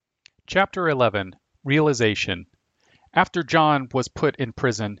Chapter 11 Realization. After John was put in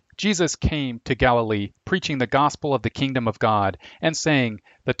prison, Jesus came to Galilee, preaching the gospel of the kingdom of God, and saying,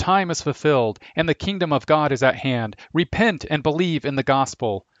 "The time is fulfilled, and the kingdom of God is at hand. Repent and believe in the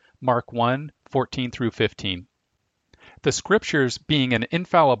gospel." Mark 1:14 through 15. The Scriptures, being an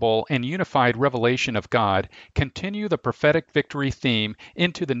infallible and unified revelation of God, continue the prophetic victory theme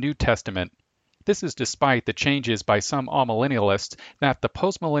into the New Testament. This is despite the changes by some amillennialists that the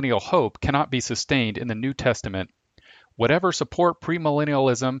postmillennial hope cannot be sustained in the New Testament. Whatever support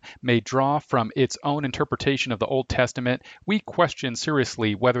premillennialism may draw from its own interpretation of the Old Testament, we question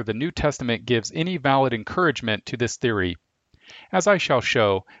seriously whether the New Testament gives any valid encouragement to this theory. As I shall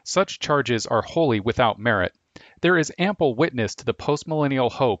show, such charges are wholly without merit. There is ample witness to the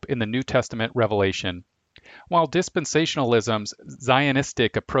postmillennial hope in the New Testament revelation. While dispensationalism's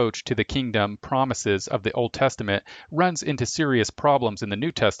Zionistic approach to the kingdom promises of the Old Testament runs into serious problems in the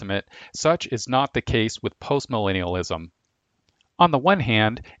New Testament, such is not the case with postmillennialism. On the one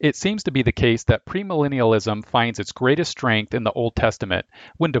hand, it seems to be the case that premillennialism finds its greatest strength in the Old Testament,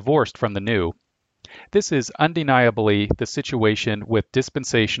 when divorced from the New. This is undeniably the situation with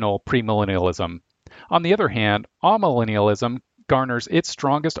dispensational premillennialism. On the other hand, amillennialism garners its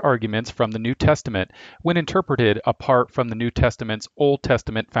strongest arguments from the New Testament when interpreted apart from the New Testament's Old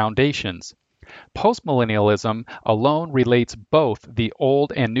Testament foundations. Postmillennialism alone relates both the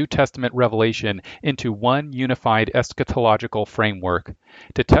Old and New Testament revelation into one unified eschatological framework.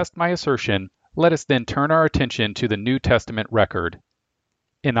 To test my assertion, let us then turn our attention to the New Testament record.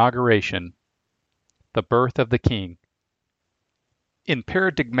 Inauguration. The birth of the King. In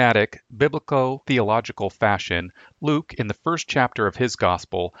paradigmatic, biblico-theological fashion, Luke, in the first chapter of his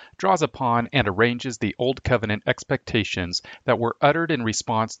Gospel, draws upon and arranges the Old Covenant expectations that were uttered in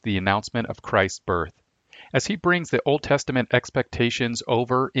response to the announcement of Christ's birth. As he brings the Old Testament expectations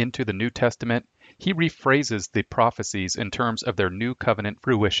over into the New Testament, he rephrases the prophecies in terms of their New Covenant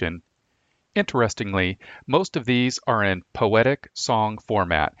fruition. Interestingly, most of these are in poetic song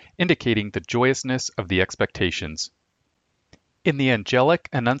format, indicating the joyousness of the expectations. In the angelic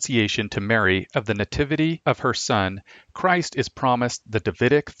annunciation to Mary of the nativity of her Son, Christ is promised the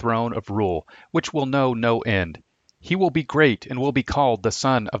Davidic throne of rule, which will know no end. He will be great and will be called the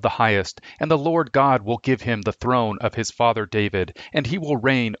Son of the Highest, and the Lord God will give him the throne of his father David, and he will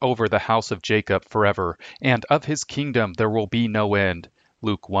reign over the house of Jacob forever, and of his kingdom there will be no end.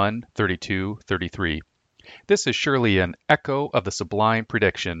 Luke 1:32-33. This is surely an echo of the sublime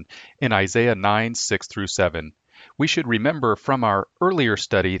prediction in Isaiah 9:6-7. We should remember from our earlier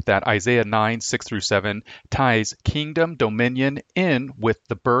study that Isaiah 9:6-7 ties kingdom dominion in with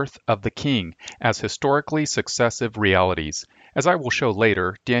the birth of the king as historically successive realities. As I will show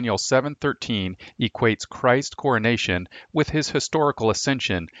later, Daniel 7:13 equates Christ's coronation with his historical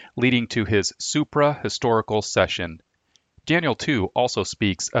ascension, leading to his supra-historical session. Daniel 2 also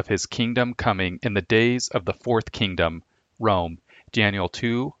speaks of his kingdom coming in the days of the fourth kingdom, Rome, Daniel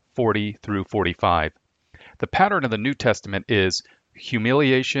 2:40-45. The pattern of the New Testament is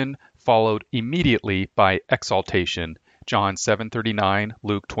humiliation followed immediately by exaltation, John 7:39,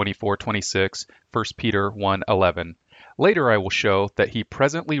 Luke 24:26, 1 Peter 1:11. Later I will show that he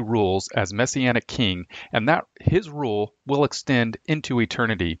presently rules as Messianic king and that his rule will extend into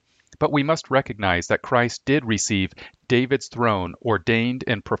eternity. But we must recognize that Christ did receive David's throne ordained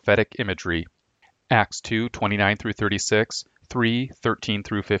in prophetic imagery. Acts 2:29-36,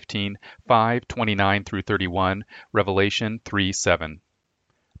 3:13-15, 5:29-31, Revelation 3:7.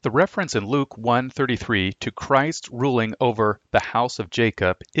 The reference in Luke 1:33 to Christ ruling over the house of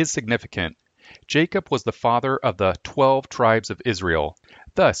Jacob is significant. Jacob was the father of the 12 tribes of Israel.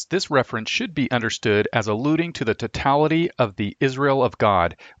 Thus, this reference should be understood as alluding to the totality of the Israel of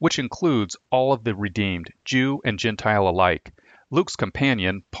God, which includes all of the redeemed, Jew and Gentile alike. Luke's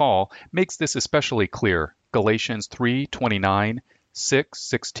companion, Paul, makes this especially clear. Galatians 3:29,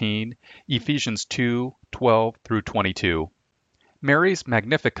 6:16, Ephesians 2:12-22. Mary's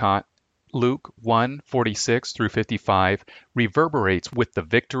Magnificat, Luke 1:46-55, reverberates with the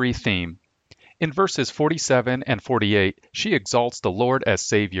victory theme. In verses 47 and 48, she exalts the Lord as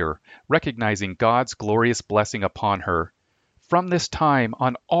Savior, recognizing God's glorious blessing upon her. "From this time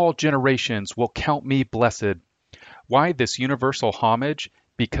on all generations will count me blessed." Why this universal homage?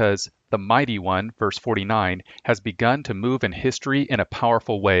 Because the Mighty One, verse 49, has begun to move in history in a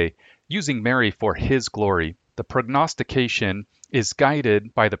powerful way, using Mary for his glory. The prognostication is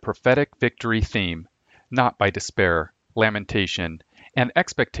guided by the prophetic victory theme, not by despair, lamentation, and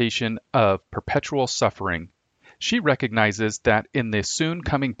expectation of perpetual suffering. She recognizes that in the soon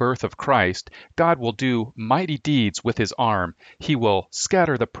coming birth of Christ, God will do mighty deeds with his arm. He will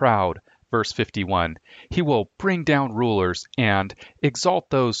scatter the proud, verse 51. He will bring down rulers and exalt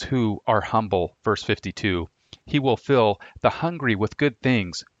those who are humble, verse 52. He will fill the hungry with good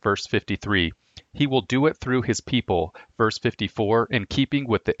things, verse 53. He will do it through his people, verse 54, in keeping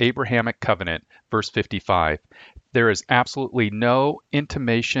with the Abrahamic covenant, verse 55. There is absolutely no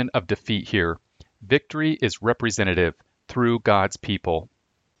intimation of defeat here. Victory is representative through God's people.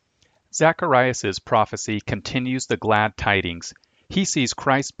 Zacharias' prophecy continues the glad tidings. He sees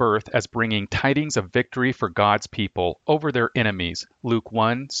Christ's birth as bringing tidings of victory for God's people over their enemies, Luke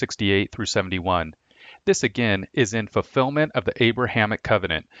 1:68 through 71. This again is in fulfillment of the Abrahamic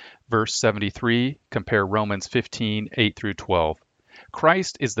covenant. Verse 73, compare Romans 15:8 through 12.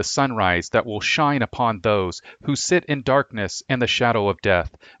 Christ is the sunrise that will shine upon those who sit in darkness and the shadow of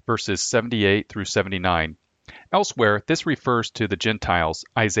death. Verses 78 through 79. Elsewhere, this refers to the Gentiles,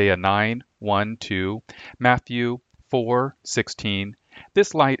 Isaiah 9:1-2, Matthew 4:16.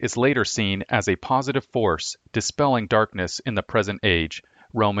 This light is later seen as a positive force, dispelling darkness in the present age,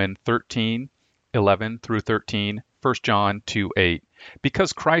 Romans 13:11 through 13, 1 John 2:8.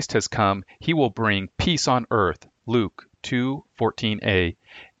 Because Christ has come, he will bring peace on earth, Luke 2:14a.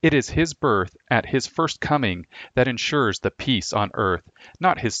 It is his birth at his first coming that ensures the peace on earth,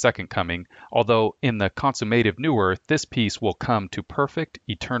 not his second coming, although in the consummative new earth this peace will come to perfect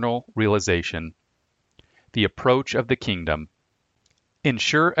eternal realization. The approach of the kingdom. In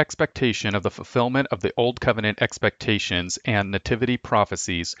sure expectation of the fulfillment of the Old Covenant expectations and nativity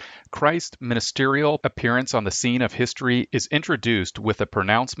prophecies, Christ's ministerial appearance on the scene of history is introduced with a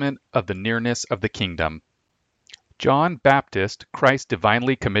pronouncement of the nearness of the kingdom. John Baptist, Christ's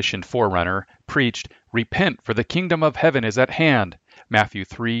divinely commissioned forerunner, preached, "Repent, for the kingdom of heaven is at hand." Matthew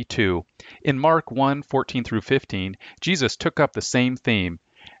 3:2. In Mark 1:14 through 15, Jesus took up the same theme.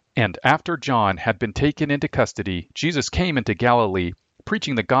 And after John had been taken into custody, Jesus came into Galilee,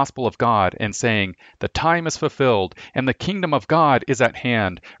 preaching the gospel of God and saying, "The time is fulfilled, and the kingdom of God is at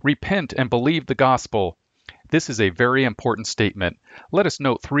hand. Repent and believe the gospel." This is a very important statement. Let us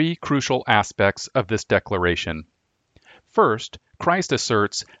note three crucial aspects of this declaration. First, Christ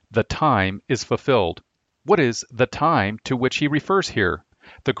asserts, "The time is fulfilled." What is the time to which he refers here?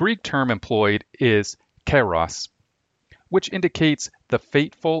 The Greek term employed is kairos, which indicates the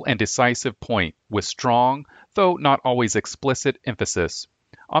fateful and decisive point, with strong, though not always explicit, emphasis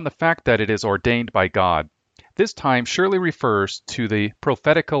on the fact that it is ordained by God. This time surely refers to the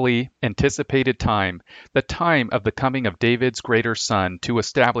prophetically anticipated time, the time of the coming of David's greater son to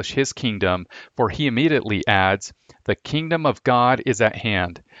establish his kingdom, for he immediately adds, "The kingdom of God is at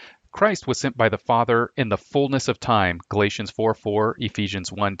hand." Christ was sent by the Father in the fullness of time, Galatians 4:4,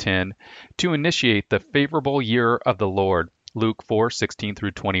 Ephesians 1:10, to initiate the favorable year of the Lord, Luke 4:16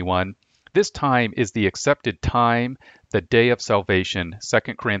 through 21. This time is the accepted time, the day of salvation,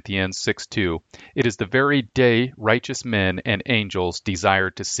 2 Corinthians 6:2. It is the very day righteous men and angels desire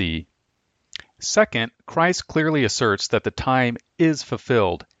to see. Second, Christ clearly asserts that the time is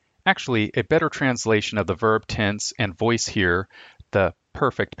fulfilled. Actually, a better translation of the verb tense and voice here, the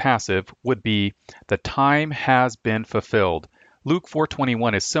perfect passive, would be, "The time has been fulfilled." Luke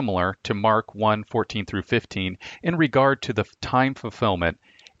 4:21 is similar to Mark 1:14 through 15 in regard to the time fulfillment.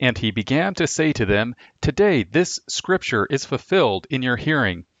 And he began to say to them, "Today this scripture is fulfilled in your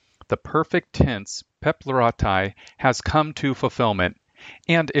hearing." The perfect tense, peplerotai, has come to fulfillment.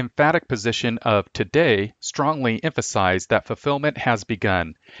 And emphatic position of today strongly emphasize that fulfillment has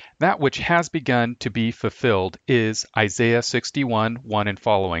begun. That which has begun to be fulfilled is Isaiah 61:1 and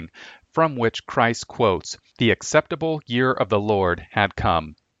following, from which Christ quotes, "The acceptable year of the Lord had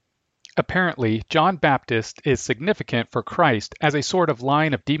come." Apparently, John Baptist is significant for Christ as a sort of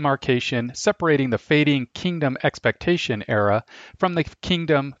line of demarcation separating the fading kingdom expectation era from the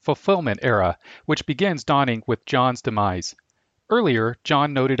kingdom fulfillment era, which begins dawning with John's demise. Earlier,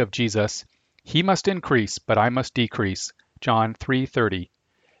 John noted of Jesus, "He must increase, but I must decrease," John 3:30.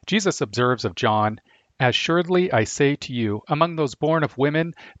 Jesus observes of John, "As assuredly I say to you, among those born of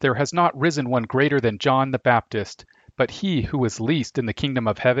women, there has not risen one greater than John the Baptist, but he who is least in the kingdom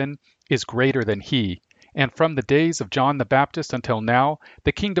of heaven is greater than he. And from the days of John the Baptist until now,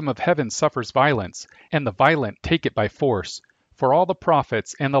 the kingdom of heaven suffers violence, and the violent take it by force. For all the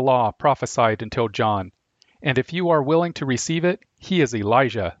prophets and the law prophesied until John. And if you are willing to receive it, he is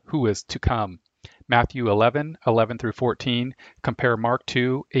Elijah who is to come." Matthew 11:11 through 14, compare Mark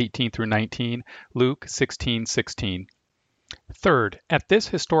 2:18 through 19, Luke 16:16. Third, at this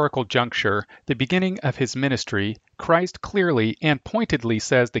historical juncture, the beginning of his ministry, Christ clearly and pointedly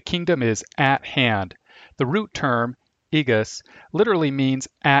says the kingdom is at hand. The root term, aegis, literally means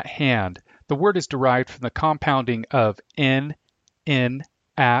at hand. The word is derived from the compounding of in,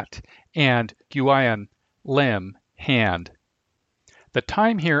 at, and guion, limb, hand. The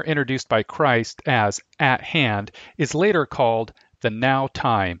time here introduced by Christ as at hand is later called the now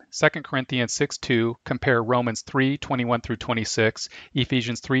time. 2 Corinthians 6:2, compare Romans 3:21 through 26,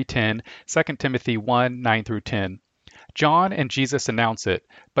 Ephesians 3:10, 2 Timothy 1:9 through 10. John and Jesus announce it,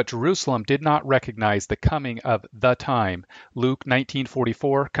 but Jerusalem did not recognize the coming of the time. Luke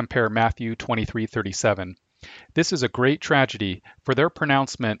 19:44, compare Matthew 23:37. This is a great tragedy, for their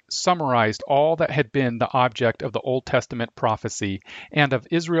pronouncement summarized all that had been the object of the Old Testament prophecy and of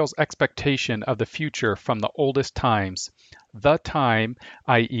Israel's expectation of the future from the oldest times. The time,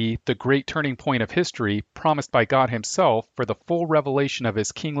 i.e., the great turning point of history promised by God Himself for the full revelation of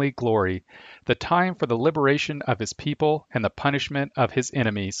His kingly glory, the time for the liberation of His people and the punishment of His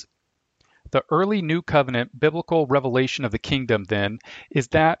enemies. The early New Covenant biblical revelation of the kingdom, then, is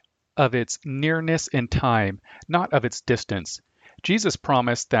that of its nearness in time, not of its distance. Jesus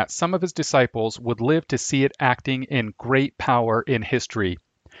promised that some of His disciples would live to see it acting in great power in history.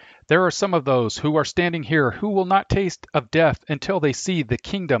 There are some of those who are standing here who will not taste of death until they see the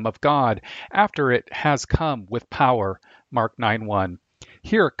kingdom of God after it has come with power. Mark 9:1.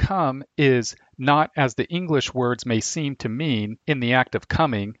 Here, come is not as the English words may seem to mean, in the act of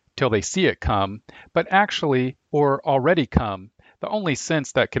coming, till they see it come, but actually or already come, the only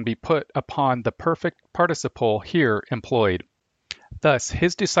sense that can be put upon the perfect participle here employed. Thus,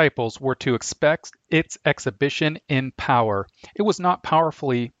 His disciples were to expect its exhibition in power. It was not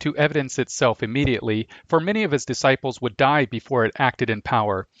powerfully to evidence itself immediately, for many of His disciples would die before it acted in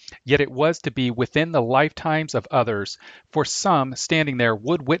power. Yet it was to be within the lifetimes of others, for some standing there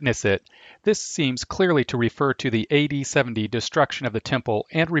would witness it. This seems clearly to refer to the AD 70 destruction of the temple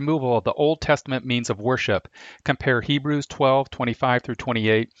and removal of the Old Testament means of worship. Compare Hebrews 12:25 through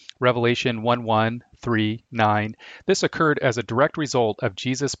 28, Revelation 1:1, 3, 9. This occurred as a direct result of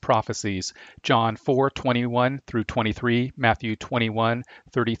Jesus' prophecies, John 4:21 through 23, Matthew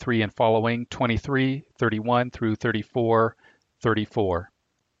 21:33 and following, 23:31 through 34:34.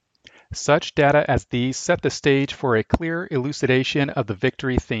 Such data as these set the stage for a clear elucidation of the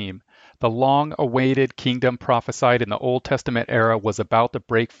victory theme. The long-awaited kingdom prophesied in the Old Testament era was about to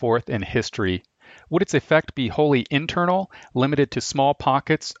break forth in history. Would its effect be wholly internal, limited to small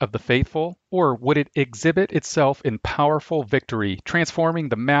pockets of the faithful, or would it exhibit itself in powerful victory, transforming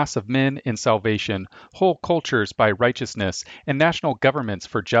the mass of men in salvation, whole cultures by righteousness, and national governments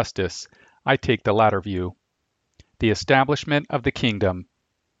for justice? I take the latter view. The establishment of the kingdom.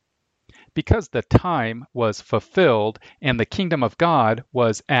 Because the time was fulfilled and the kingdom of God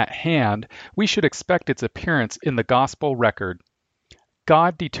was at hand, we should expect its appearance in the gospel record.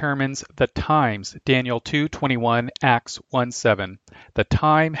 God determines the times, Daniel 2:21, Acts 1:7. The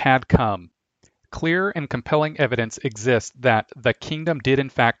time had come. Clear and compelling evidence exists that the kingdom did in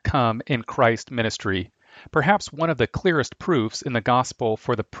fact come in Christ's ministry. Perhaps one of the clearest proofs in the gospel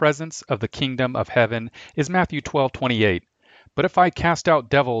for the presence of the kingdom of heaven is Matthew 12:28. But if I cast out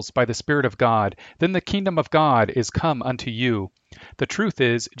devils by the Spirit of God, then the kingdom of God is come unto you. The truth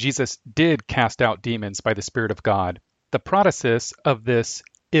is, Jesus did cast out demons by the Spirit of God. The protasis of this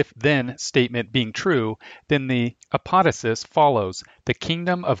if-then statement being true, then the apodosis follows. The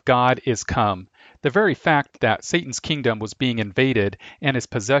kingdom of God is come. The very fact that Satan's kingdom was being invaded and his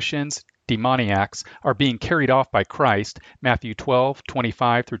possessions, demoniacs, are being carried off by Christ, Matthew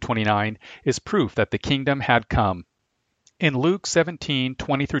 12:25 through 29, is proof that the kingdom had come. In Luke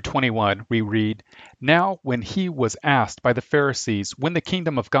 17:20 through 21, we read, Now when he was asked by the Pharisees when the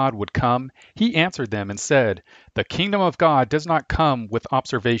kingdom of God would come, he answered them and said, The kingdom of God does not come with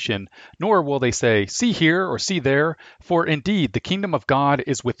observation, nor will they say, See here or see there, for indeed the kingdom of God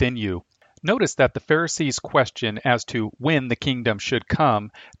is within you. Notice that the Pharisees' question as to when the kingdom should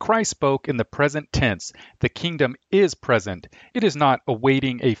come, Christ spoke in the present tense. The kingdom is present. It is not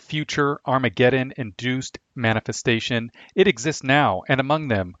awaiting a future Armageddon-induced manifestation. It exists now and among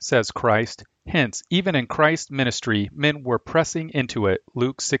them, says Christ. Hence, even in Christ's ministry, men were pressing into it.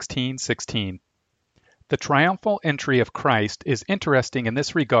 Luke 16:16. The triumphal entry of Christ is interesting in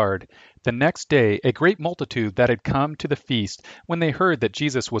this regard. The next day, a great multitude that had come to the feast, when they heard that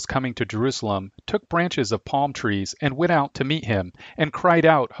Jesus was coming to Jerusalem, took branches of palm trees and went out to meet him, and cried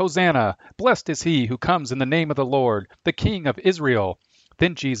out, Hosanna! Blessed is he who comes in the name of the Lord, the King of Israel.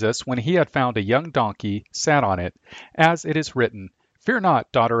 Then Jesus, when he had found a young donkey, sat on it, as it is written, Fear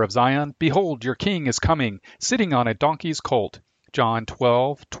not, daughter of Zion, behold, your king is coming, sitting on a donkey's colt. John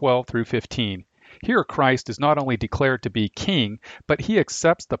 12:12 through 15. Here Christ is not only declared to be king, but he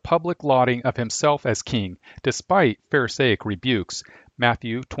accepts the public lauding of himself as king, despite Pharisaic rebukes.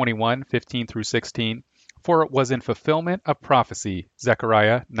 Matthew 21:15 through 16. For it was in fulfillment of prophecy,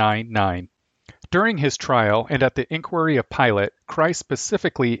 Zechariah 9:9. During his trial and at the inquiry of Pilate, Christ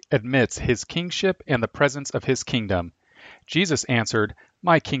specifically admits his kingship and the presence of his kingdom. Jesus answered,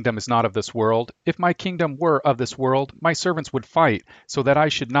 "My kingdom is not of this world. If my kingdom were of this world, my servants would fight, so that I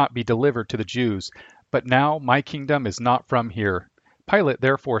should not be delivered to the Jews. But now my kingdom is not from here." Pilate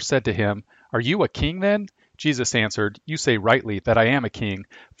therefore said to him, "Are you a king then?" Jesus answered, "You say rightly that I am a king.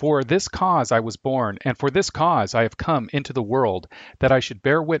 For this cause I was born, and for this cause I have come into the world, that I should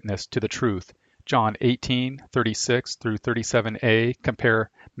bear witness to the truth." John 18:36 through 37a. Compare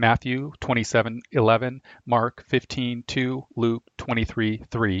Matthew 27:11, Mark 15:2, Luke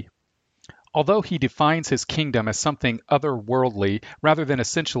 23:3. Although he defines his kingdom as something otherworldly rather than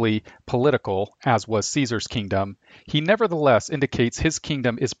essentially political, as was Caesar's kingdom, he nevertheless indicates his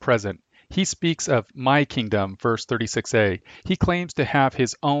kingdom is present. He speaks of my kingdom, verse 36a. He claims to have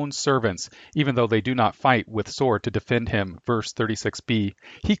his own servants, even though they do not fight with sword to defend him, verse 36b.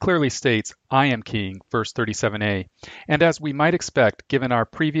 He clearly states, I am king, verse 37a. And as we might expect, given our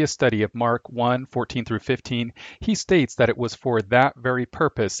previous study of Mark 1:14 through 15, he states that it was for that very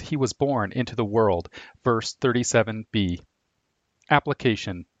purpose he was born into the world, verse 37b.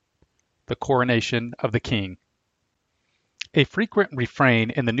 Application: the coronation of the king. A frequent refrain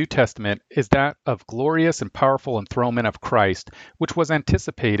in the New Testament is that of glorious and powerful enthronement of Christ, which was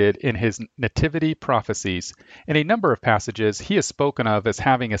anticipated in his nativity prophecies. In a number of passages, he is spoken of as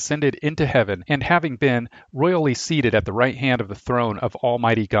having ascended into heaven and having been royally seated at the right hand of the throne of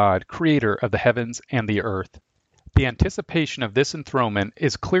Almighty God, creator of the heavens and the earth. The anticipation of this enthronement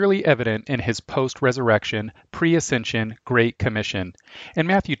is clearly evident in his post-resurrection, pre-ascension Great Commission. In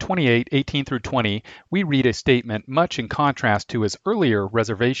Matthew 28:18 through 20, we read a statement much in contrast to his earlier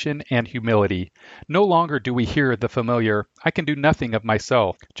reservation and humility. No longer do we hear the familiar, I can do nothing of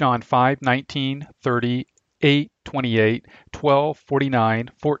myself, John 5:19, 30, 8:28, 12:49,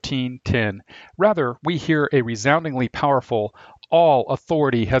 14:10. Rather, we hear a resoundingly powerful, all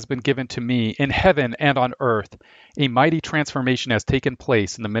authority has been given to me in heaven and on earth. A mighty transformation has taken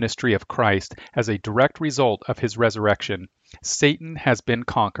place in the ministry of Christ as a direct result of his resurrection. Satan has been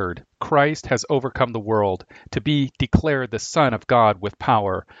conquered. Christ has overcome the world, to be declared the Son of God with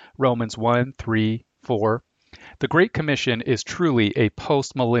power. Romans 1:3, 4. The Great Commission is truly a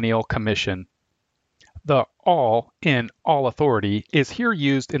post-millennial commission. The all in all authority is here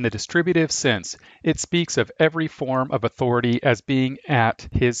used in the distributive sense. It speaks of every form of authority as being at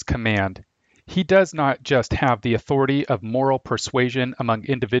his command. He does not just have the authority of moral persuasion among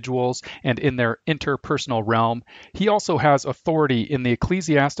individuals and in their interpersonal realm. He also has authority in the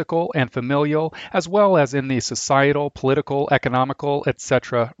ecclesiastical and familial, as well as in the societal, political, economical,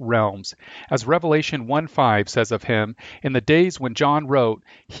 etc. realms. As Revelation 1:5 says of him, in the days when John wrote,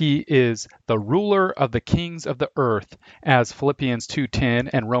 he is the ruler of the kings of the earth. As Philippians 2:10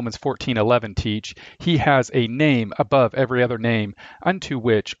 and Romans 14:11 teach, he has a name above every other name, unto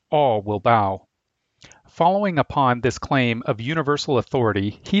which all will bow. Following upon this claim of universal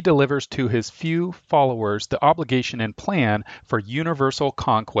authority, he delivers to his few followers the obligation and plan for universal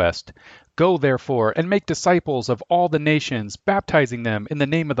conquest. Go, therefore, and make disciples of all the nations, baptizing them in the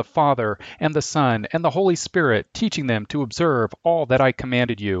name of the Father, and the Son, and the Holy Spirit, teaching them to observe all that I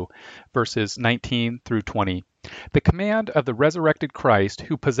commanded you. Verses 19 through 20. The command of the resurrected Christ,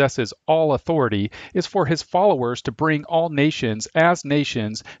 who possesses all authority, is for his followers to bring all nations as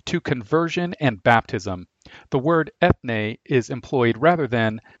nations to conversion and baptism. The word ethne is employed rather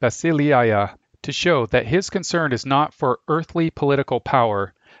than basileia to show that his concern is not for earthly political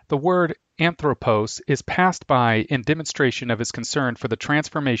power. The word anthropos is passed by in demonstration of his concern for the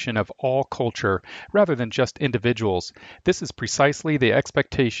transformation of all culture, rather than just individuals. This is precisely the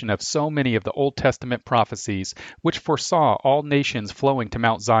expectation of so many of the Old Testament prophecies, which foresaw all nations flowing to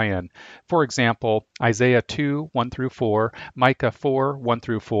Mount Zion. For example, Isaiah 2:1 through 4, Micah 4:1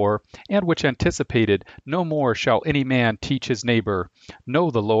 through 4, and which anticipated, no more shall any man teach his neighbor.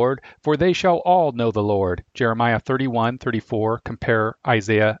 Know the Lord, for they shall all know the Lord. Jeremiah 31:34, compare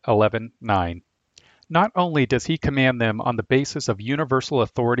Isaiah 11:9. Not only does he command them on the basis of universal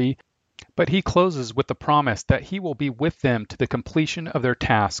authority, but he closes with the promise that he will be with them to the completion of their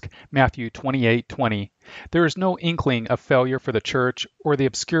task, Matthew 28:20. There is no inkling of failure for the church or the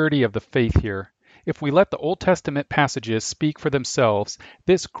obscurity of the faith here. If we let the Old Testament passages speak for themselves,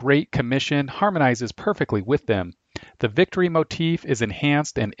 this Great Commission harmonizes perfectly with them. The victory motif is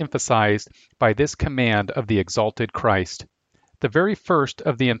enhanced and emphasized by this command of the exalted Christ. The very first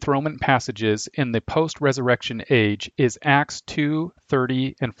of the enthronement passages in the post-resurrection age is Acts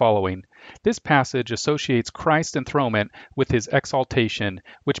 2:30 and following. This passage associates Christ's enthronement with his exaltation,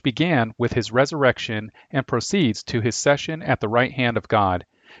 which began with his resurrection and proceeds to his session at the right hand of God.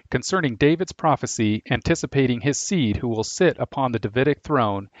 Concerning David's prophecy anticipating his seed who will sit upon the Davidic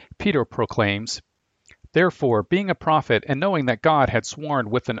throne, Peter proclaims, "Therefore, being a prophet, and knowing that God had sworn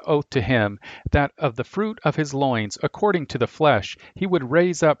with an oath to him, that of the fruit of his loins, according to the flesh, he would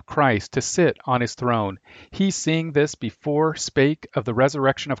raise up Christ to sit on his throne, he seeing this before spake of the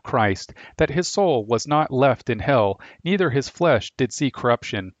resurrection of Christ, that his soul was not left in hell, neither his flesh did see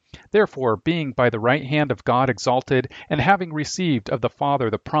corruption. Therefore, being by the right hand of God exalted, and having received of the Father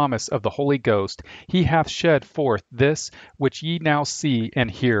the promise of the Holy Ghost, he hath shed forth this which ye now see and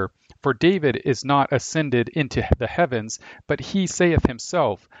hear. For David is not ascended into the heavens, but he saith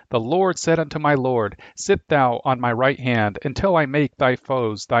himself, The Lord said unto my Lord, Sit thou on my right hand, until I make thy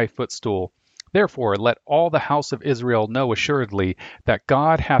foes thy footstool. Therefore let all the house of Israel know assuredly that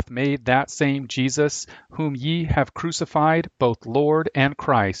God hath made that same Jesus, whom ye have crucified, both Lord and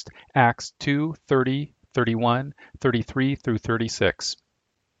Christ." Acts 2:30, 31, 33 through 36.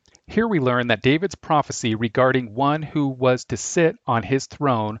 Here we learn that David's prophecy regarding one who was to sit on his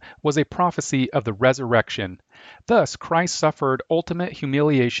throne was a prophecy of the resurrection. Thus, Christ suffered ultimate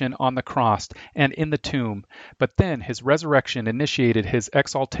humiliation on the cross and in the tomb, but then his resurrection initiated his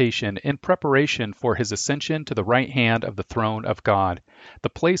exaltation in preparation for his ascension to the right hand of the throne of God, the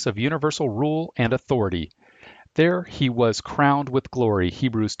place of universal rule and authority. There he was crowned with glory,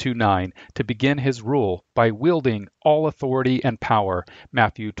 Hebrews 2:9, to begin his rule by wielding all authority and power,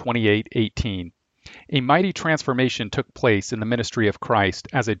 Matthew 28:18. A mighty transformation took place in the ministry of Christ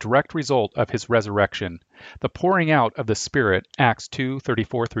as a direct result of his resurrection. The pouring out of the Spirit, Acts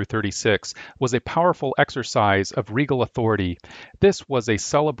 2:34 through 36, was a powerful exercise of regal authority. This was a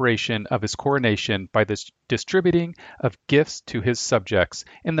celebration of his coronation by the distributing of gifts to his subjects,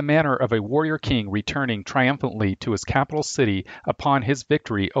 in the manner of a warrior king returning triumphantly to his capital city upon his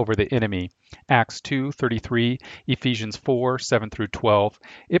victory over the enemy. Acts 2:33, Ephesians 4:7 through 12.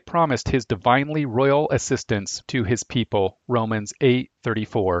 It promised his divinely royal assistance to his people, Romans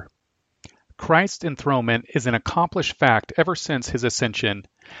 8:34. Christ's enthronement is an accomplished fact ever since his ascension.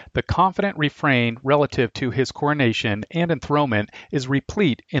 The confident refrain relative to his coronation and enthronement is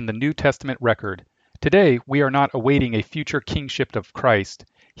replete in the New Testament record. Today, we are not awaiting a future kingship of Christ.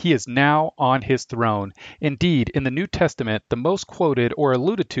 He is now on his throne. Indeed, in the New Testament, the most quoted or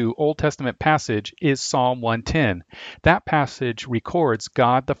alluded to Old Testament passage is Psalm 110. That passage records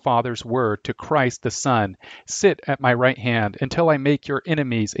God the Father's word to Christ the Son, "Sit at my right hand until I make your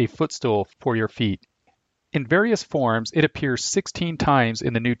enemies a footstool for your feet." In various forms, it appears 16 times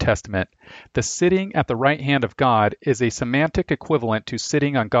in the New Testament. The sitting at the right hand of God is a semantic equivalent to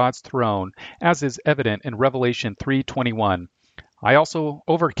sitting on God's throne, as is evident in Revelation 3:21. "I also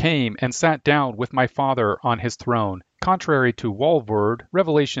overcame and sat down with my Father on his throne." Contrary to Walvoord,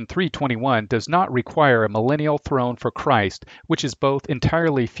 Revelation 3:21 does not require a millennial throne for Christ, which is both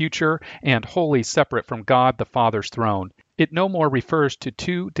entirely future and wholly separate from God the Father's throne. It no more refers to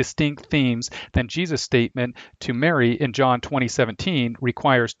two distinct themes than Jesus' statement to Mary in John 20:17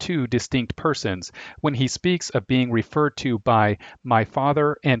 requires two distinct persons, when he speaks of being referred to by "my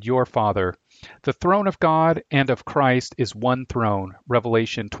Father and your Father." The throne of God and of Christ is one throne,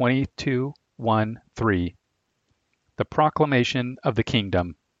 Revelation 22:1-3. The proclamation of the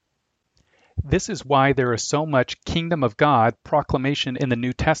kingdom. This is why there is so much kingdom of God proclamation in the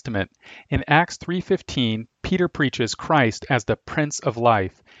New Testament. In Acts 3:15, Peter preaches Christ as the Prince of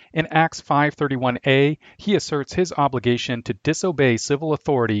Life. In Acts 5:31a, he asserts his obligation to disobey civil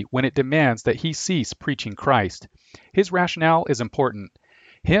authority when it demands that he cease preaching Christ. His rationale is important.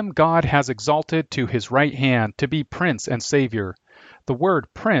 Him God has exalted to his right hand to be Prince and Savior. The word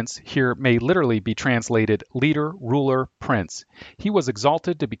prince here may literally be translated leader, ruler, prince. He was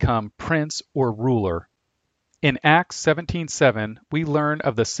exalted to become prince or ruler. In Acts 17:7, we learn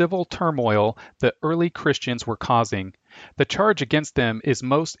of the civil turmoil the early Christians were causing. The charge against them is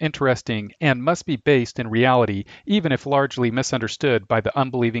most interesting and must be based in reality, even if largely misunderstood by the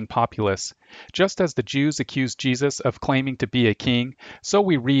unbelieving populace. Just as the Jews accused Jesus of claiming to be a king, so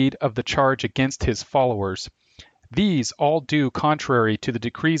we read of the charge against his followers. These all do contrary to the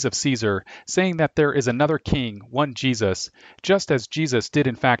decrees of Caesar, saying that there is another king, one Jesus. Just as Jesus did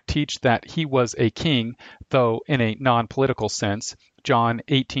in fact teach that he was a king, though in a non-political sense, John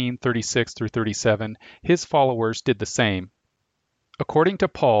 18:36-37, his followers did the same. According to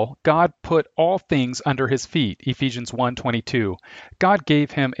Paul, God put all things under his feet, Ephesians 1:22. God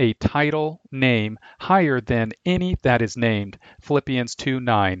gave him a title, name, higher than any that is named, Philippians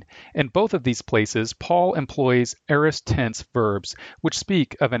 2:9. In both of these places, Paul employs aorist tense verbs, which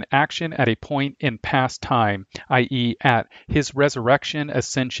speak of an action at a point in past time, i.e., at his resurrection,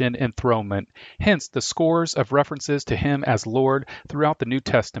 ascension, enthronement. Hence, the scores of references to him as Lord throughout the New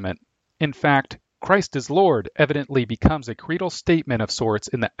Testament. In fact, Christ is Lord evidently becomes a creedal statement of sorts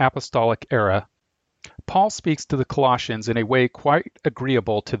in the apostolic era. Paul speaks to the Colossians in a way quite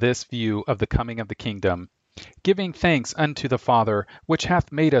agreeable to this view of the coming of the kingdom. Giving thanks unto the Father, which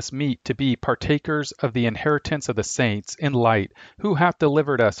hath made us meet to be partakers of the inheritance of the saints in light, who hath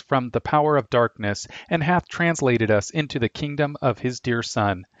delivered us from the power of darkness, and hath translated us into the kingdom of his dear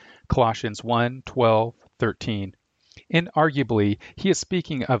Son. Colossians 1:12-13. Inarguably, he is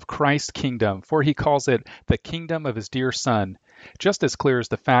speaking of Christ's kingdom, for he calls it the kingdom of his dear Son. Just as clear is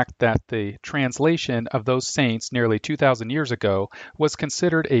the fact that the translation of those saints nearly 2,000 years ago was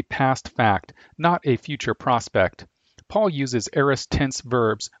considered a past fact, not a future prospect. Paul uses aorist tense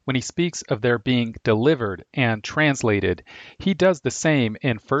verbs when he speaks of their being delivered and translated. He does the same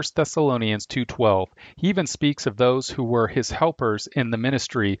in 1 Thessalonians 2:12. He even speaks of those who were his helpers in the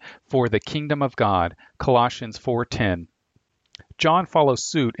ministry for the kingdom of God, Colossians 4:10. John follows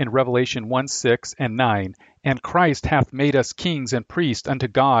suit in Revelation 1:6 and 9, and Christ hath made us kings and priests unto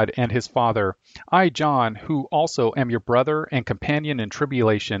God and his Father. I, John, who also am your brother and companion in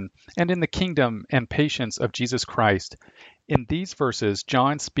tribulation, and in the kingdom and patience of Jesus Christ. In these verses,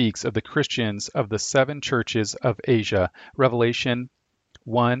 John speaks of the Christians of the 7 churches of Asia, Revelation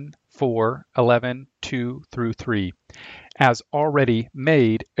 1:4, 2-3, as already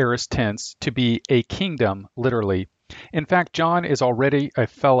made, aorist tense, to be a kingdom, literally. In fact, John is already a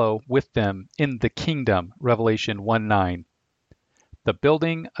fellow with them in the kingdom, Revelation 1:9. The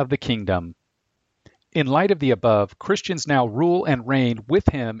building of the kingdom. In light of the above, Christians now rule and reign with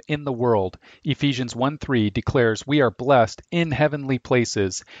him in the world. Ephesians 1:3 declares we are blessed in heavenly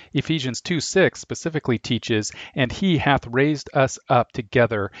places. Ephesians 2:6 specifically teaches, and he hath raised us up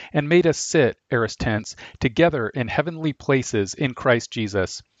together and made us sit, aorist tense, together in heavenly places in Christ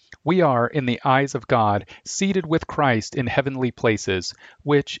Jesus. We are, in the eyes of God, seated with Christ in heavenly places,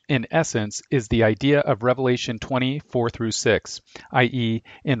 which, in essence, is the idea of Revelation 20:4-6, i.e.,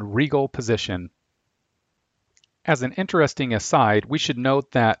 in regal position. As an interesting aside, we should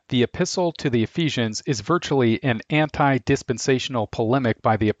note that the epistle to the Ephesians is virtually an anti-dispensational polemic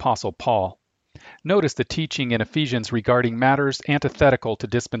by the Apostle Paul. Notice the teaching in Ephesians regarding matters antithetical to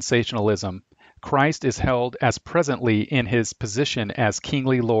dispensationalism. Christ is held as presently in his position as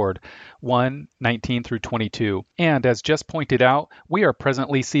kingly Lord, 1:19-22. And as just pointed out, we are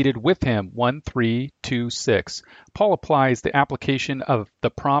presently seated with him, 1:3-6. Paul applies the application of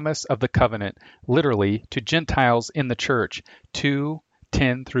the promise of the covenant, literally, to Gentiles in the church,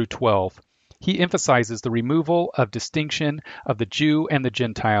 2:10-12. He emphasizes the removal of distinction of the Jew and the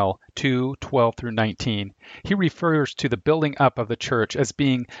Gentile, 2:12-19. He refers to the building up of the church as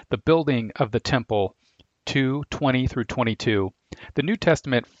being the building of the temple, 2:20-22. The New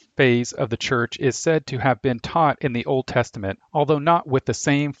Testament phase of the church is said to have been taught in the Old Testament, although not with the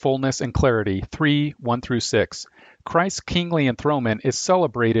same fullness and clarity, 3:1-6. Christ's kingly enthronement is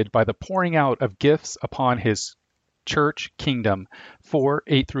celebrated by the pouring out of gifts upon his church kingdom,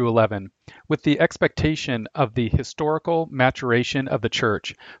 4:8-11, with the expectation of the historical maturation of the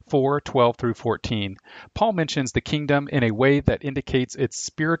church, 4:12-14. Paul mentions the kingdom in a way that indicates its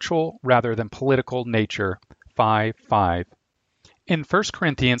spiritual rather than political nature, 5:5. In 1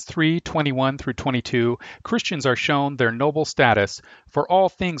 Corinthians 3:21-22, Christians are shown their noble status. For all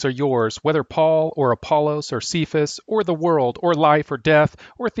things are yours, whether Paul or Apollos or Cephas or the world or life or death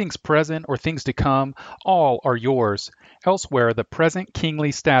or things present or things to come, all are yours. Elsewhere, the present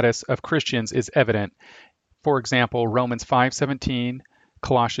kingly status of Christians is evident. For example, Romans 5:17,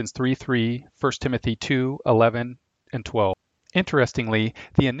 Colossians 3:3, 1 Timothy 2:11-12. Interestingly,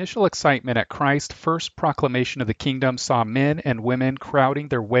 the initial excitement at Christ's first proclamation of the kingdom saw men and women crowding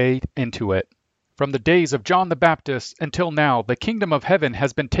their way into it. From the days of John the Baptist until now, the kingdom of heaven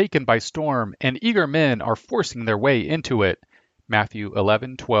has been taken by storm, and eager men are forcing their way into it. Matthew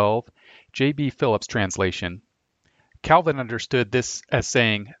 11:12, J.B. Phillips translation. Calvin understood this as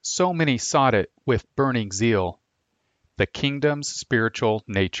saying, so many sought it with burning zeal. The kingdom's spiritual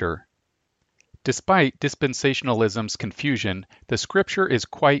nature. Despite dispensationalism's confusion, the scripture is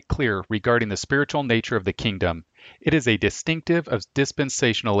quite clear regarding the spiritual nature of the kingdom. It is a distinctive of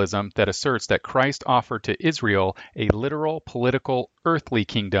dispensationalism that asserts that Christ offered to Israel a literal, political, earthly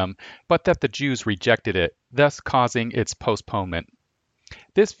kingdom, but that the Jews rejected it, thus causing its postponement.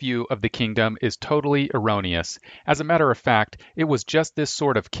 This view of the kingdom is totally erroneous. As a matter of fact, it was just this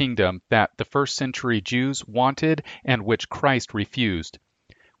sort of kingdom that the first century Jews wanted and which Christ refused.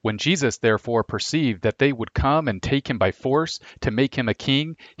 When Jesus therefore perceived that they would come and take him by force to make him a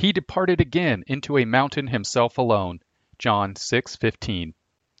king, he departed again into a mountain himself alone. John 6:15.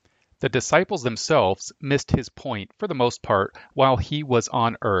 The disciples themselves missed his point for the most part while he was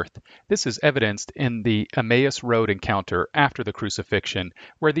on earth. This is evidenced in the Emmaus Road encounter after the crucifixion,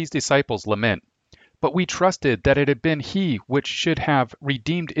 where these disciples lament, "But we trusted that it had been he which should have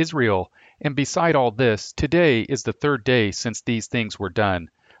redeemed Israel, and beside all this, today is the third day since these things were done."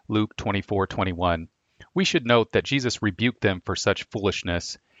 Luke 24:21. We should note that Jesus rebuked them for such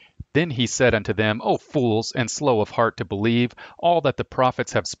foolishness. Then he said unto them, O fools, and slow of heart to believe all that the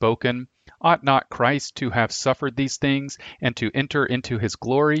prophets have spoken. Ought not Christ to have suffered these things, and to enter into his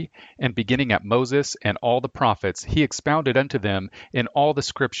glory? And beginning at Moses and all the prophets, he expounded unto them in all the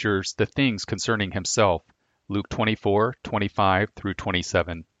scriptures the things concerning himself. Luke 24:25 through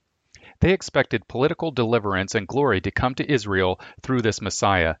 27. They expected political deliverance and glory to come to Israel through this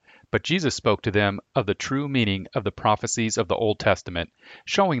Messiah, but Jesus spoke to them of the true meaning of the prophecies of the Old Testament,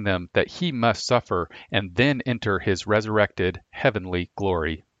 showing them that he must suffer and then enter his resurrected heavenly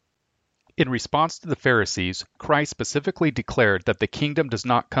glory. In response to the Pharisees, Christ specifically declared that the kingdom does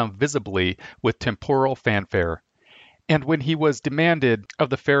not come visibly with temporal fanfare. And when he was demanded of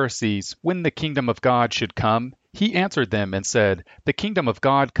the Pharisees when the kingdom of God should come, he answered them and said, The kingdom of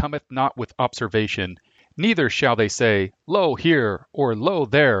God cometh not with observation, neither shall they say, Lo here, or Lo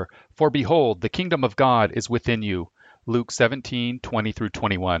there, for behold, the kingdom of God is within you. Luke 17:20 through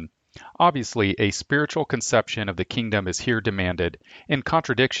 21. Obviously, a spiritual conception of the kingdom is here demanded, in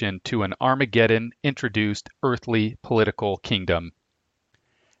contradiction to an Armageddon-introduced earthly political kingdom.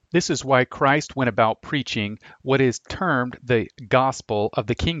 This is why Christ went about preaching what is termed the gospel of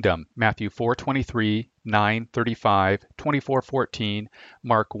the kingdom, Matthew 4:23, 9:35, 24:14,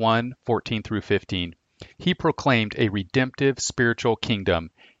 Mark 1:14 through 15. He proclaimed a redemptive spiritual kingdom.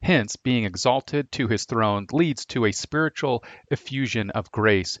 Hence, being exalted to his throne leads to a spiritual effusion of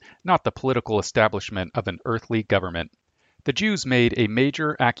grace, not the political establishment of an earthly government. The Jews made a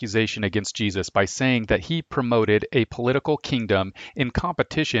major accusation against Jesus by saying that he promoted a political kingdom in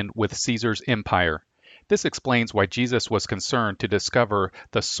competition with Caesar's empire. This explains why Jesus was concerned to discover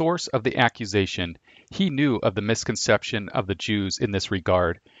the source of the accusation. He knew of the misconception of the Jews in this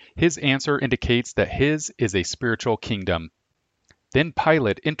regard. His answer indicates that his is a spiritual kingdom. Then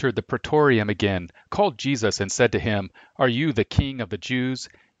Pilate entered the praetorium again, called Jesus, and said to him, Are you the king of the Jews?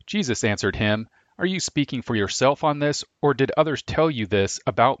 Jesus answered him, Are you speaking for yourself on this, or did others tell you this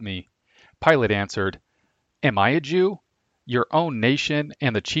about me? Pilate answered, Am I a Jew? Your own nation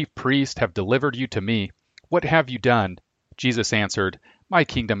and the chief priest have delivered you to me. What have you done? Jesus answered, My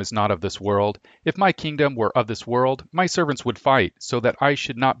kingdom is not of this world. If my kingdom were of this world, my servants would fight, so that I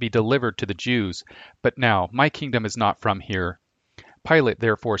should not be delivered to the Jews. But now my kingdom is not from here. Pilate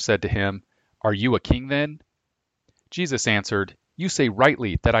therefore said to him, Are you a king then? Jesus answered, You say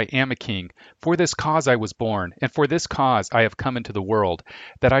rightly that I am a king. For this cause I was born, and for this cause I have come into the world,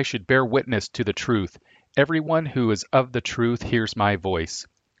 that I should bear witness to the truth. Everyone who is of the truth hears my voice.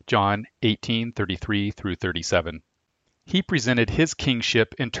 John 18:33 through 37. He presented his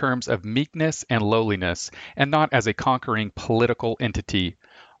kingship in terms of meekness and lowliness, and not as a conquering political entity.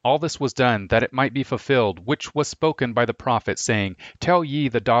 All this was done that it might be fulfilled, which was spoken by the prophet, saying, Tell ye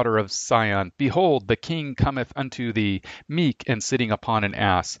the daughter of Sion, Behold, the king cometh unto thee, meek and sitting upon an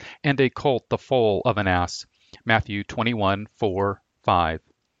ass, and a colt the foal of an ass. Matthew 21:4, 5.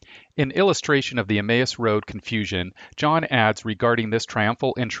 In illustration of the Emmaus Road confusion, John adds regarding this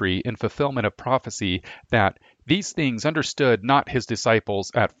triumphal entry in fulfillment of prophecy that these things understood not his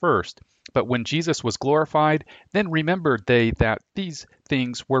disciples at first, but when Jesus was glorified, then remembered they that these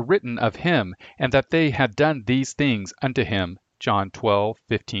things were written of him, and that they had done these things unto him. John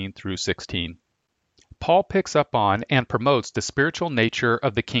 12:15 through 16. Paul picks up on and promotes the spiritual nature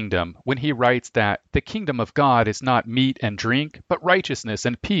of the kingdom when he writes that the kingdom of God is not meat and drink, but righteousness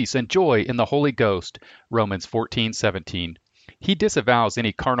and peace and joy in the Holy Ghost. Romans 14:17. He disavows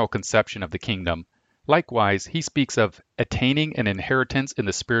any carnal conception of the kingdom. Likewise, he speaks of attaining an inheritance in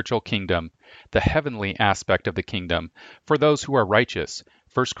the spiritual kingdom, the heavenly aspect of the kingdom, for those who are righteous.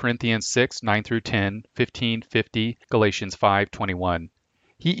 1 Corinthians 6:9 through 10, 15:50, Galatians 5:21.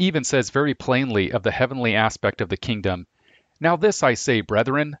 He even says very plainly of the heavenly aspect of the kingdom, Now this I say,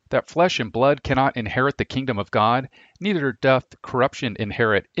 brethren, that flesh and blood cannot inherit the kingdom of God, neither doth corruption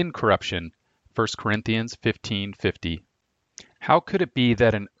inherit incorruption. 1 Corinthians 15:50. How could it be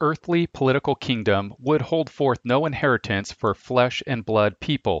that an earthly political kingdom would hold forth no inheritance for flesh and blood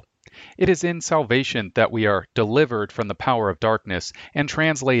people? It is in salvation that we are delivered from the power of darkness and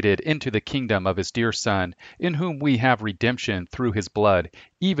translated into the kingdom of his dear Son, in whom we have redemption through his blood,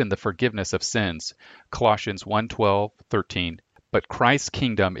 even the forgiveness of sins. Colossians 1:12, 13. But Christ's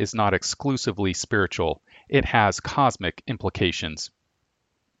kingdom is not exclusively spiritual. It has cosmic implications.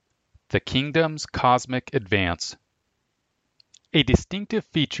 The kingdom's cosmic advance. A distinctive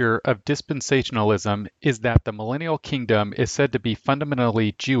feature of dispensationalism is that the millennial kingdom is said to be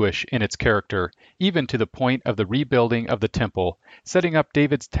fundamentally Jewish in its character, even to the point of the rebuilding of the temple, setting up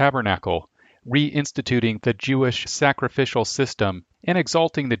David's tabernacle, reinstituting the Jewish sacrificial system, and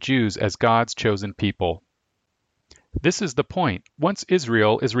exalting the Jews as God's chosen people. This is the point. Once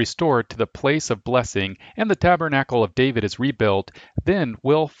Israel is restored to the place of blessing and the tabernacle of David is rebuilt, then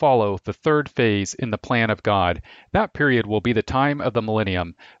will follow the third phase in the plan of God. That period will be the time of the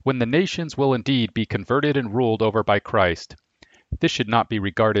millennium, when the nations will indeed be converted and ruled over by Christ. This should not be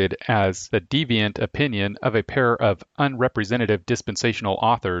regarded as the deviant opinion of a pair of unrepresentative dispensational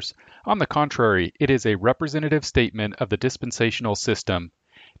authors. On the contrary, it is a representative statement of the dispensational system.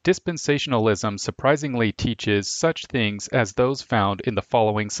 Dispensationalism surprisingly teaches such things as those found in the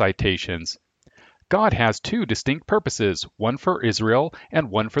following citations. God has two distinct purposes, one for Israel and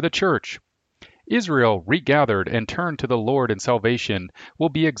one for the church. Israel, regathered and turned to the Lord in salvation, will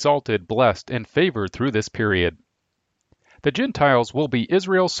be exalted, blessed, and favored through this period. The Gentiles will be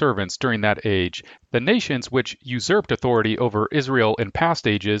Israel's servants during that age. The nations which usurped authority over Israel in past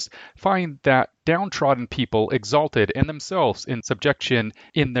ages find that downtrodden people exalted and themselves in subjection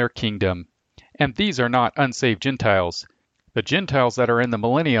in their kingdom. And these are not unsaved Gentiles. The Gentiles that are in the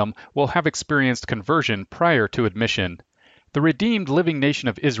millennium will have experienced conversion prior to admission. The redeemed living nation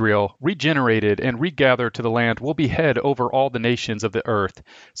of Israel, regenerated and regathered to the land, will be head over all the nations of the earth,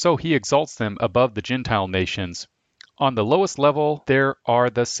 so he exalts them above the Gentile nations. On the lowest level, there are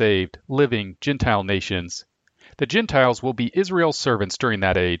the saved, living Gentile nations. The Gentiles will be Israel's servants during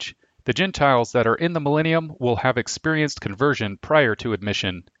that age. The Gentiles that are in the millennium will have experienced conversion prior to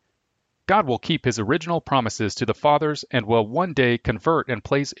admission. God will keep his original promises to the fathers and will one day convert and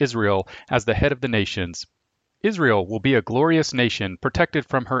place Israel as the head of the nations. Israel will be a glorious nation, protected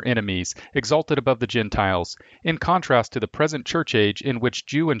from her enemies, exalted above the Gentiles, in contrast to the present church age in which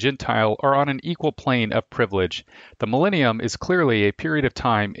Jew and Gentile are on an equal plane of privilege. The millennium is clearly a period of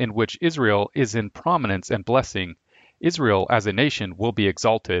time in which Israel is in prominence and blessing. Israel as a nation will be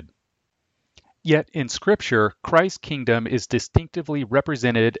exalted. Yet in Scripture, Christ's kingdom is distinctively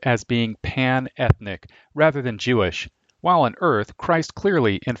represented as being pan-ethnic rather than Jewish. While on earth, Christ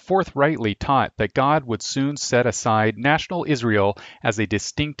clearly and forthrightly taught that God would soon set aside national Israel as a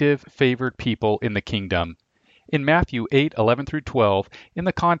distinctive, favored people in the kingdom. In Matthew 8:11-12, in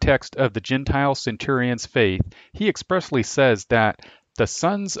the context of the Gentile centurion's faith, he expressly says that the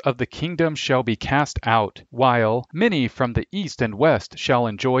sons of the kingdom shall be cast out, while many from the east and west shall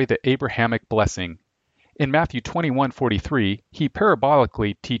enjoy the Abrahamic blessing. In Matthew 21:43, he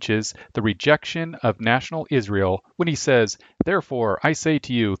parabolically teaches the rejection of national Israel when he says, "Therefore, I say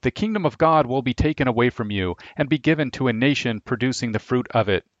to you, the kingdom of God will be taken away from you and be given to a nation producing the fruit of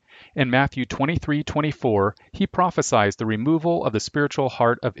it." In Matthew 23:24, he prophesies the removal of the spiritual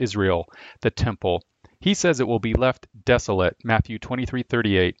heart of Israel, the temple. He says it will be left desolate, Matthew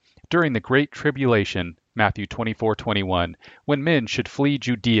 23:38, during the Great Tribulation, Matthew 24:21, when men should flee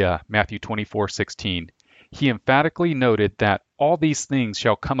Judea, Matthew 24:16. He emphatically noted that all these things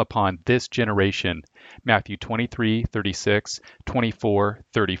shall come upon this generation, Matthew 23:36,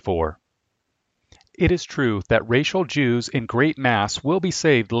 24:34. It is true that racial Jews in great mass will be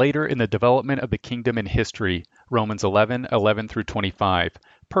saved later in the development of the kingdom in history, Romans 11:11-25,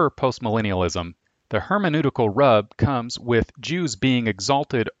 per postmillennialism. The hermeneutical rub comes with Jews being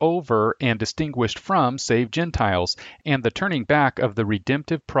exalted over and distinguished from saved Gentiles, and the turning back of the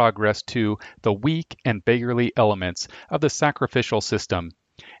redemptive progress to the weak and beggarly elements of the sacrificial system.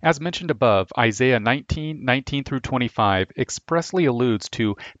 As mentioned above, Isaiah 19:19-25 expressly alludes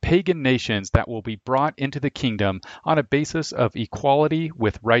to pagan nations that will be brought into the kingdom on a basis of equality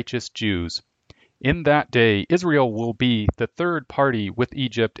with righteous Jews. In that day, Israel will be the third party with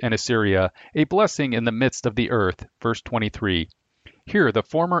Egypt and Assyria, a blessing in the midst of the earth, verse 23. Here, the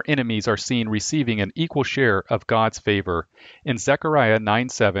former enemies are seen receiving an equal share of God's favor. In Zechariah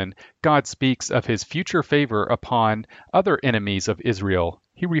 9:7, God speaks of his future favor upon other enemies of Israel.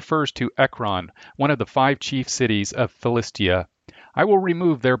 He refers to Ekron, one of the 5 chief cities of Philistia. I will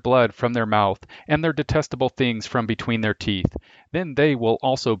remove their blood from their mouth, and their detestable things from between their teeth. Then they will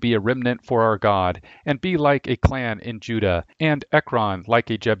also be a remnant for our God, and be like a clan in Judah, and Ekron like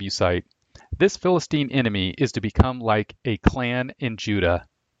a Jebusite. This Philistine enemy is to become like a clan in Judah.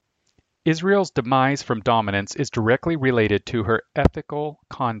 Israel's demise from dominance is directly related to her ethical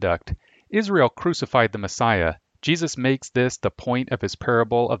conduct. Israel crucified the Messiah. Jesus makes this the point of his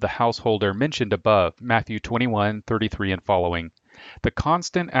parable of the householder mentioned above, Matthew 21:33 and following. The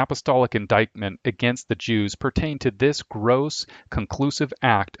constant apostolic indictment against the Jews pertained to this gross, conclusive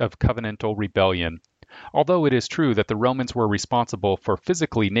act of covenantal rebellion. Although it is true that the Romans were responsible for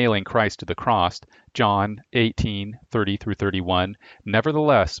physically nailing Christ to the cross, John 18:30-31,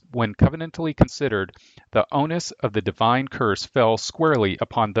 nevertheless, when covenantally considered, the onus of the divine curse fell squarely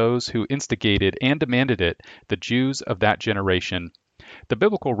upon those who instigated and demanded it, the Jews of that generation. The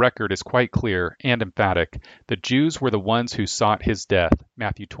biblical record is quite clear and emphatic. The Jews were the ones who sought his death,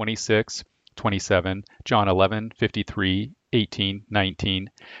 Matthew 26:27, John 11:53, 18, 19.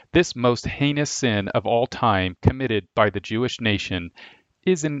 This most heinous sin of all time committed by the Jewish nation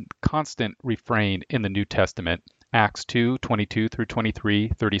is in constant refrain in the New Testament. Acts 2:22-23,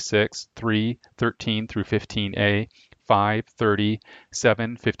 36, 3:13-15a, 5:30,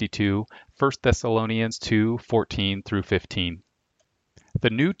 7:52, 1 Thessalonians 2:14-15. The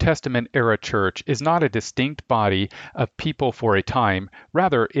New Testament era church is not a distinct body of people for a time.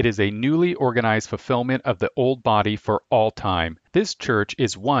 Rather, it is a newly organized fulfillment of the old body for all time. This church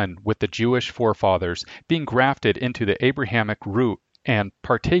is one with the Jewish forefathers, being grafted into the Abrahamic root and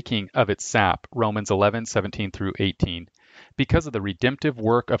partaking of its sap, Romans 11:17-18. Because of the redemptive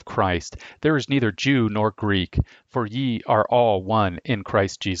work of Christ, there is neither Jew nor Greek, for ye are all one in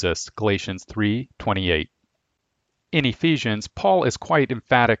Christ Jesus, Galatians 3:28. In Ephesians, Paul is quite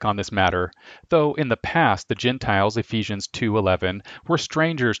emphatic on this matter. Though in the past the Gentiles, Ephesians 2:11, were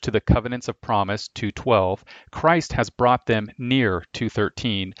strangers to the covenants of promise, 2:12, Christ has brought them near,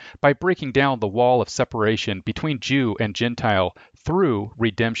 2:13, by breaking down the wall of separation between Jew and Gentile through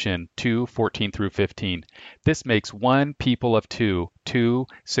redemption, 2:14-15. This makes one people of two,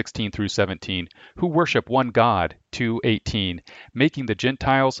 2:16-17, who worship one God, 2:18, making the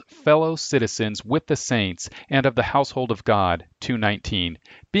Gentiles fellow citizens with the saints and of the household of God, 2:19,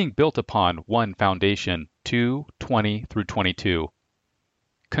 being built upon one foundation, 2:20-22.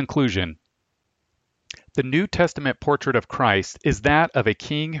 Conclusion. The New Testament portrait of Christ is that of a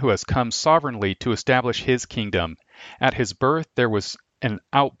king who has come sovereignly to establish his kingdom. At his birth there was an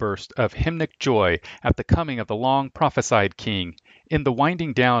outburst of hymnic joy at the coming of the long prophesied king. In the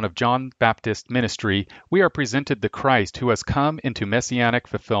winding down of John Baptist's ministry, we are presented the Christ who has come into messianic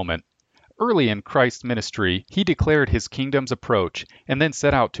fulfillment. Early in Christ's ministry, he declared his kingdom's approach and then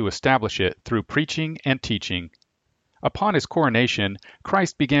set out to establish it through preaching and teaching. Upon his coronation,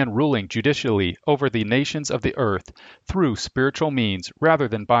 Christ began ruling judicially over the nations of the earth through spiritual means rather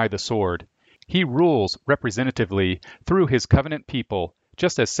than by the sword. He rules representatively through his covenant people,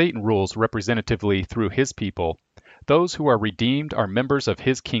 just as Satan rules representatively through his people. Those who are redeemed are members of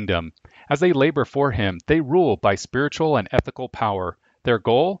his kingdom. As they labor for him, they rule by spiritual and ethical power. Their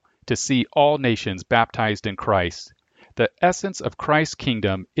goal? To see all nations baptized in Christ. The essence of Christ's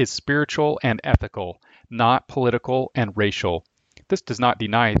kingdom is spiritual and ethical, not political and racial. This does not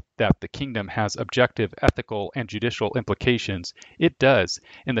deny that the kingdom has objective ethical and judicial implications. It does,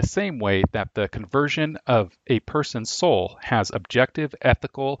 in the same way that the conversion of a person's soul has objective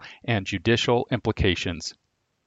ethical and judicial implications.